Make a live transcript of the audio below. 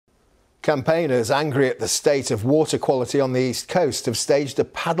Campaigners angry at the state of water quality on the East Coast have staged a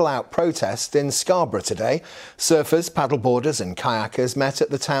paddle-out protest in Scarborough today. Surfers, paddleboarders and kayakers met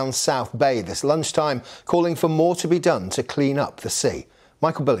at the town's South Bay this lunchtime, calling for more to be done to clean up the sea.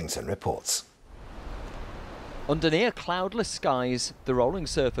 Michael Billington reports. Under near cloudless skies, the rolling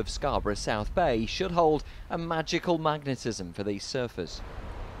surf of Scarborough South Bay should hold a magical magnetism for these surfers.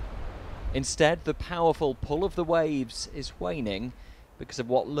 Instead, the powerful pull of the waves is waning because of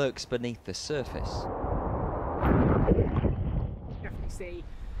what lurks beneath the surface. Definitely see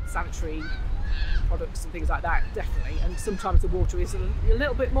sanitary products and things like that, definitely. And sometimes the water is a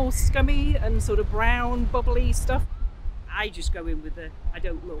little bit more scummy and sort of brown, bubbly stuff. I just go in with I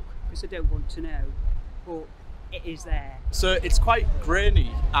don't look because I don't want to know, but it is there. So it's quite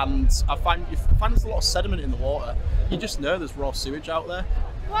grainy, and I find there's a lot of sediment in the water. You just know there's raw sewage out there.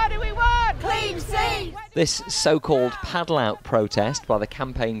 What do we want? Clean sea! This so-called paddle-out protest by the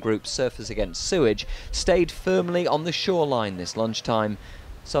campaign group Surfers Against Sewage stayed firmly on the shoreline this lunchtime.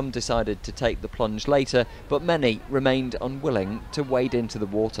 Some decided to take the plunge later, but many remained unwilling to wade into the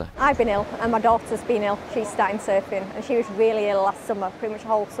water. I've been ill and my daughter's been ill. She's starting surfing and she was really ill last summer, pretty much the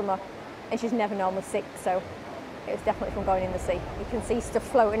whole summer, and she's never normally sick, so it was definitely from going in the sea. You can see stuff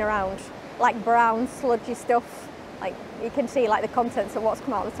floating around, like brown sludgy stuff. Like you can see like the contents of what's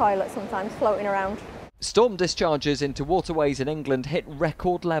come out of the toilet sometimes floating around. Storm discharges into waterways in England hit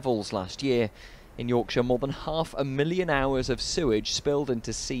record levels last year. In Yorkshire, more than 500,000 hours of sewage spilled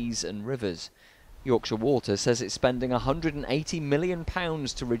into seas and rivers. Yorkshire Water says it's spending £180 million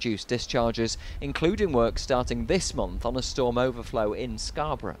to reduce discharges, including work starting this month on a storm overflow in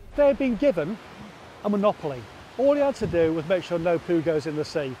Scarborough. They've been given a monopoly. All they had to do was make sure no poo goes in the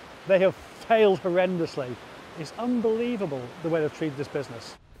sea. They have failed horrendously. It's unbelievable the way they've treated this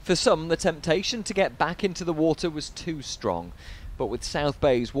business. For some, the temptation to get back into the water was too strong. But with South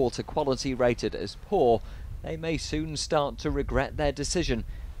Bay's water quality rated as poor, they may soon start to regret their decision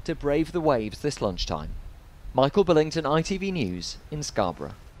to brave the waves this lunchtime. Michael Billington, ITV News in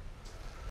Scarborough.